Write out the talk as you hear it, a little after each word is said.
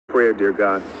prayer, dear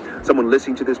God. Someone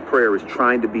listening to this prayer is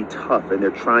trying to be tough and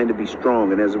they're trying to be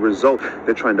strong, and as a result,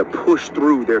 they're trying to push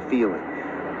through their feeling.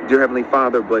 Dear Heavenly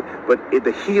Father, but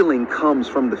the healing comes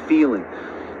from the feeling.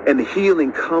 And the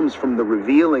healing comes from the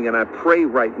revealing. And I pray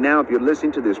right now, if you're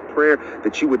listening to this prayer,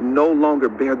 that you would no longer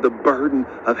bear the burden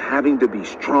of having to be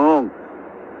strong.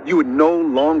 You would no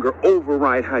longer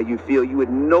override how you feel. You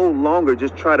would no longer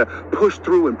just try to push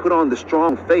through and put on the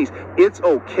strong face. It's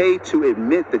okay to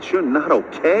admit that you're not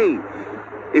okay.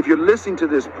 If you're listening to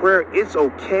this prayer, it's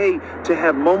okay to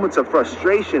have moments of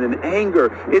frustration and anger.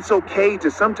 It's okay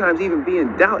to sometimes even be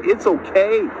in doubt. It's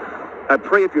okay. I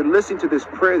pray if you're listening to this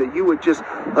prayer that you would just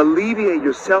alleviate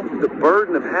yourself of the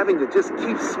burden of having to just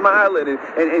keep smiling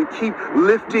and keep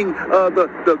lifting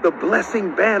the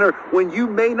blessing banner when you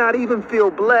may not even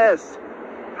feel blessed.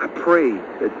 I pray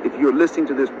that if you're listening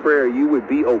to this prayer, you would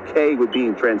be okay with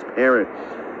being transparent.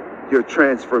 Your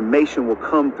transformation will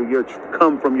come from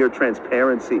your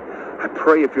transparency. I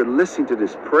pray if you're listening to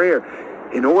this prayer,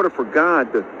 in order for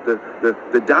God,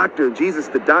 the doctor, Jesus,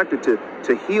 the doctor,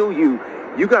 to heal you,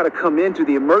 you got to come into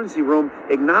the emergency room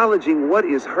acknowledging what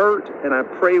is hurt. And I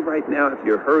pray right now, if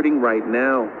you're hurting right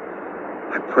now,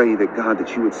 I pray that God,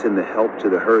 that you would send the help to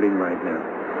the hurting right now.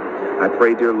 I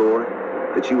pray, dear Lord,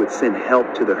 that you would send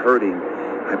help to the hurting.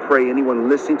 I pray anyone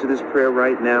listening to this prayer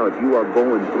right now, if you are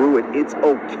going through it, it's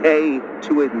okay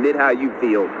to admit how you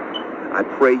feel. I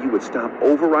pray you would stop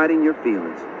overriding your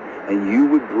feelings and you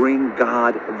would bring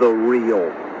God the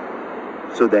real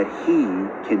so that he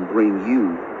can bring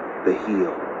you the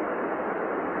heal.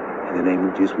 In the name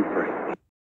of Jesus we pray.